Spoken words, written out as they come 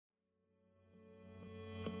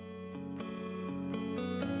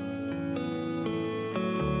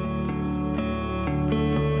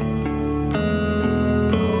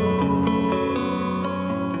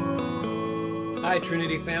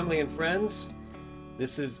Trinity family and friends.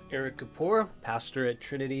 This is Eric Kapoor, pastor at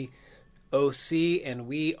Trinity OC, and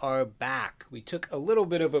we are back. We took a little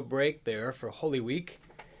bit of a break there for Holy Week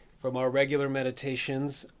from our regular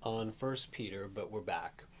meditations on 1 Peter, but we're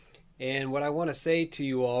back. And what I want to say to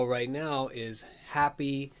you all right now is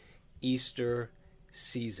Happy Easter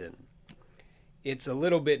season. It's a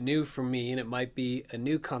little bit new for me, and it might be a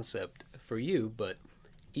new concept for you, but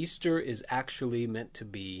Easter is actually meant to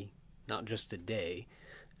be not just a day,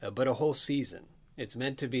 but a whole season. It's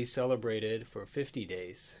meant to be celebrated for 50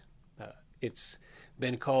 days. It's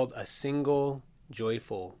been called a single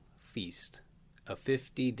joyful feast, a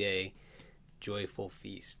 50-day joyful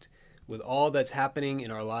feast. With all that's happening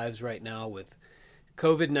in our lives right now, with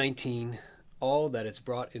COVID-19, all that it's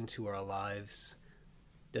brought into our lives,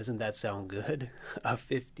 doesn't that sound good? A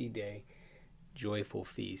 50-day joyful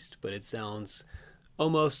feast, but it sounds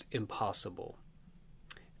almost impossible.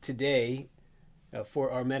 Today, for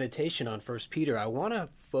our meditation on 1 Peter, I want to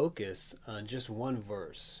focus on just one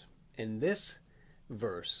verse. And this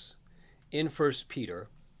verse in 1 Peter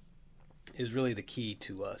is really the key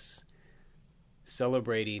to us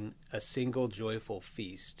celebrating a single joyful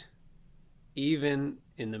feast, even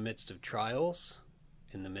in the midst of trials,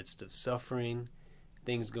 in the midst of suffering,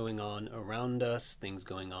 things going on around us, things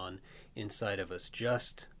going on inside of us,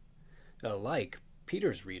 just like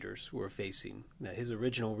Peter's readers were facing. Now, his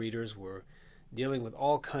original readers were dealing with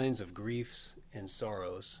all kinds of griefs and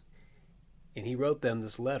sorrows, and he wrote them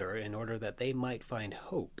this letter in order that they might find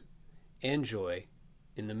hope and joy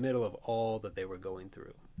in the middle of all that they were going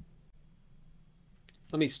through.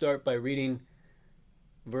 Let me start by reading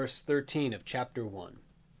verse 13 of chapter 1.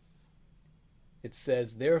 It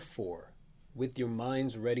says, "Therefore, with your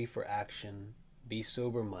minds ready for action, be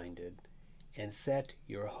sober-minded, and set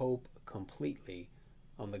your hope completely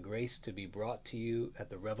on the grace to be brought to you at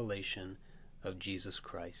the revelation of Jesus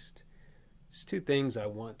Christ." There's two things I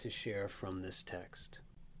want to share from this text.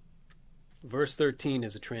 Verse 13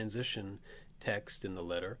 is a transition text in the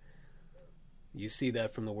letter. You see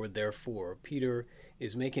that from the word therefore. Peter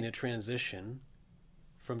is making a transition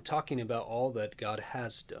from talking about all that God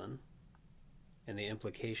has done and the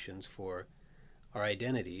implications for our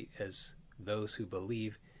identity as those who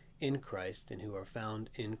believe in Christ and who are found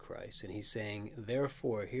in Christ. And he's saying,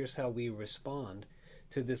 therefore, here's how we respond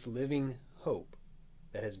to this living hope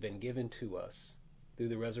that has been given to us through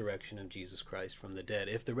the resurrection of Jesus Christ from the dead.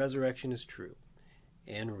 If the resurrection is true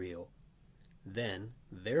and real, then,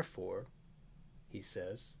 therefore, he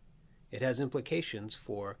says, it has implications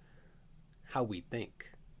for how we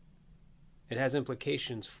think. It has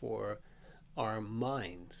implications for our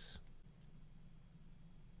minds.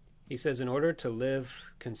 He says in order to live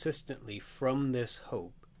consistently from this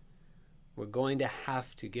hope, we're going to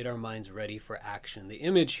have to get our minds ready for action. The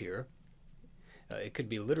image here, it could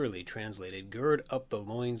be literally translated, gird up the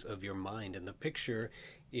loins of your mind. And the picture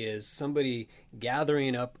is somebody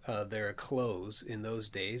gathering up their clothes. In those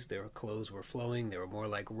days, their clothes were flowing. They were more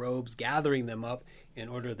like robes, gathering them up in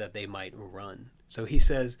order that they might run. So he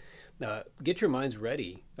says, get your minds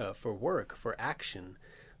ready for work, for action,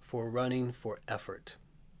 for running, for effort.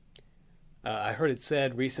 I heard it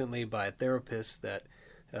said recently by a therapist that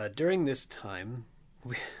during this time,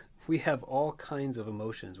 we have all kinds of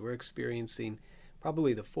emotions. We're experiencing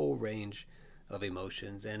probably the full range of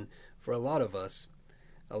emotions. And for a lot of us,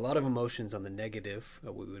 a lot of emotions on the negative,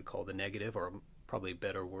 what we would call the negative, or probably a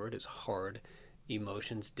better word is hard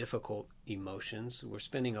emotions, difficult emotions. We're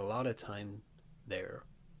spending a lot of time there.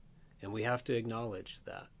 And we have to acknowledge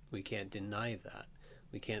that. We can't deny that.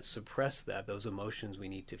 We can't suppress that. Those emotions we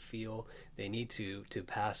need to feel. They need to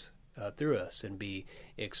pass through us and be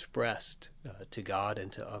expressed to God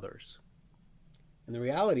and to others. And the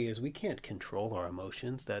reality is we can't control our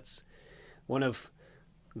emotions. That's one of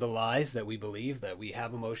the lies that we believe, that we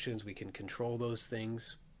have emotions, we can control those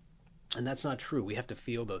things. And that's not true. We have to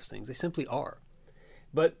feel those things. They simply are.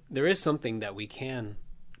 But there is something that we can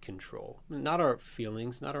control. Not our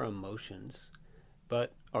feelings, not our emotions,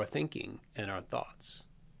 but our thinking and our thoughts.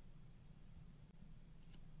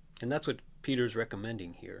 And that's what Peter's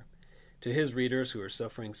recommending here to his readers who are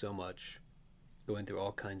suffering so much, going through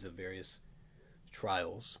all kinds of various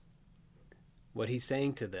trials. What he's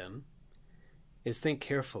saying to them is think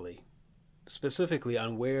carefully, specifically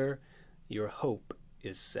on where your hope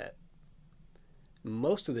is set.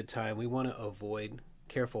 Most of the time we want to avoid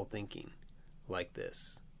careful thinking like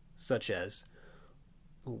this, such as,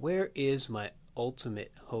 where is my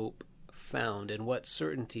ultimate hope found, and what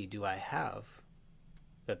certainty do I have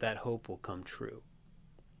that that hope will come true?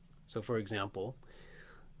 So for example,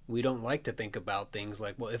 We don't like to think about things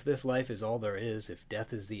like, well, if this life is all there is, if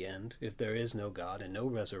death is the end, if there is no God and no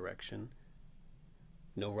resurrection,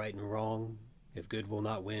 no right and wrong, if good will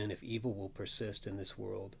not win, if evil will persist in this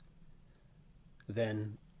world,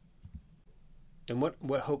 then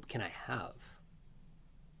what hope can I have?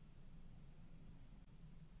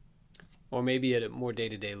 Or maybe at a more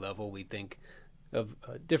day-to-day level, we think of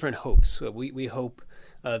different hopes. We hope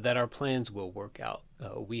that our plans will work out.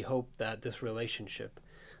 We hope that this relationship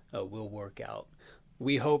will work out.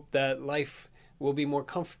 We hope that life will be more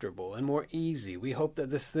comfortable and more easy. We hope that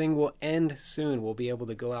this thing will end soon. We'll be able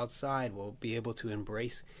to go outside. We'll be able to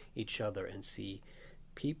embrace each other and see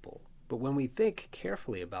people. But when we think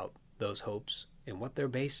carefully about those hopes and what they're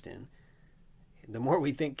based in, the more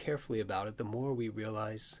we think carefully about it, the more we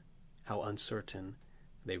realize how uncertain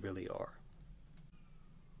they really are.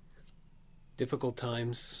 Difficult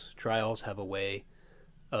times, trials have a way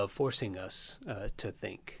of forcing us to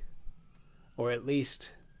think, or at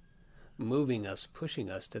least moving us, pushing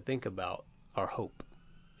us to think about our hope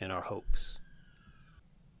and our hopes.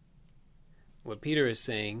 What Peter is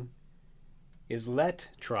saying is let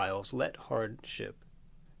trials, let hardship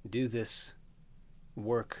do this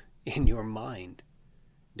work in your mind.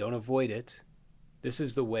 Don't avoid it. This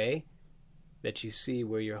is the way that you see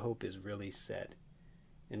where your hope is really set.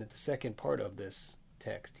 And at the second part of this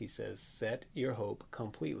text, he says, set your hope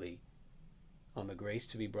completely on the grace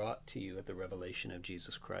to be brought to you at the revelation of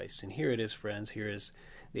Jesus Christ. And here it is, friends. Here is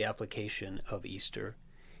the application of Easter.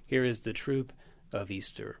 Here is the truth of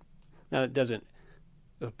Easter. Now, it doesn't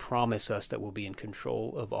promise us that we'll be in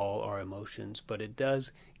control of all our emotions, but it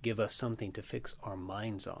does give us something to fix our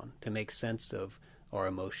minds on, to make sense of our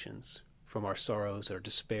emotions, from our sorrows, our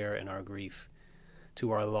despair, and our grief,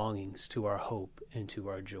 to our longings, to our hope, and to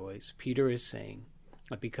our joys. Peter is saying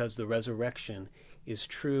that because the resurrection is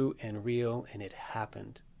true and real and it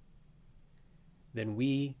happened, then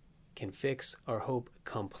we can fix our hope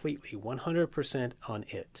completely, 100% on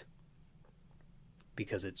it,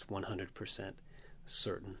 because it's 100%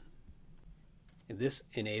 certain. And this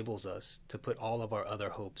enables us to put all of our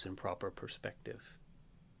other hopes in proper perspective.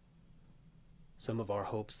 Some of our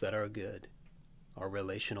hopes that are good, our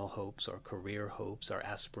relational hopes, our career hopes, our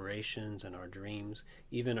aspirations and our dreams,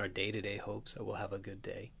 even our day-to-day hopes that we'll have a good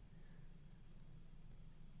day.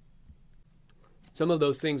 Some of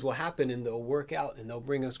those things will happen and they'll work out and they'll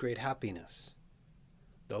bring us great happiness.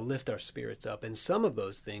 They'll lift our spirits up. And some of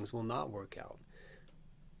those things will not work out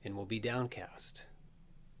and will be downcast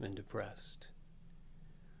and depressed.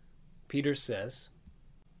 Peter says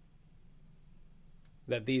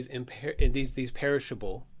that these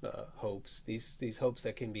perishable hopes, these hopes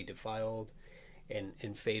that can be defiled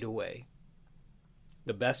and fade away,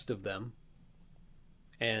 the best of them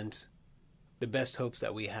and the best hopes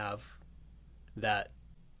that we have that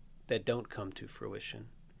don't come to fruition,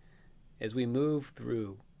 as we move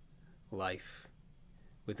through life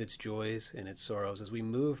with its joys and its sorrows, as we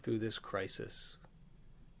move through this crisis,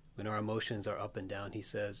 when our emotions are up and down, he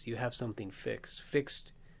says, you have something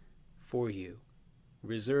fixed for you,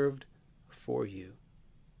 reserved for you.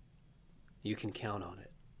 You can count on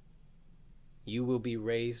it. You will be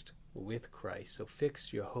raised with Christ, so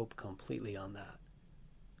fix your hope completely on that.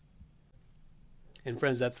 And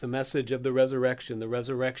friends, that's the message of the resurrection. The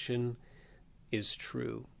resurrection is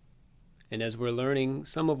true. And as we're learning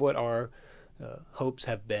some of what our hopes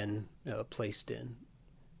have been placed in,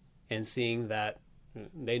 and seeing that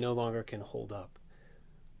they no longer can hold up,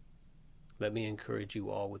 let me encourage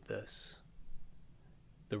you all with this.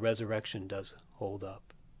 The resurrection does hold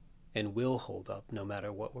up and will hold up no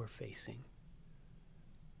matter what we're facing.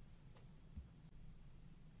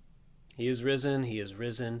 He is risen. He is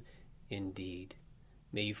risen indeed.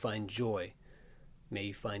 May you find joy. May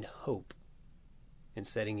you find hope in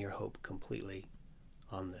setting your hope completely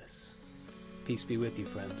on this. Peace be with you,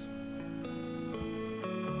 friends.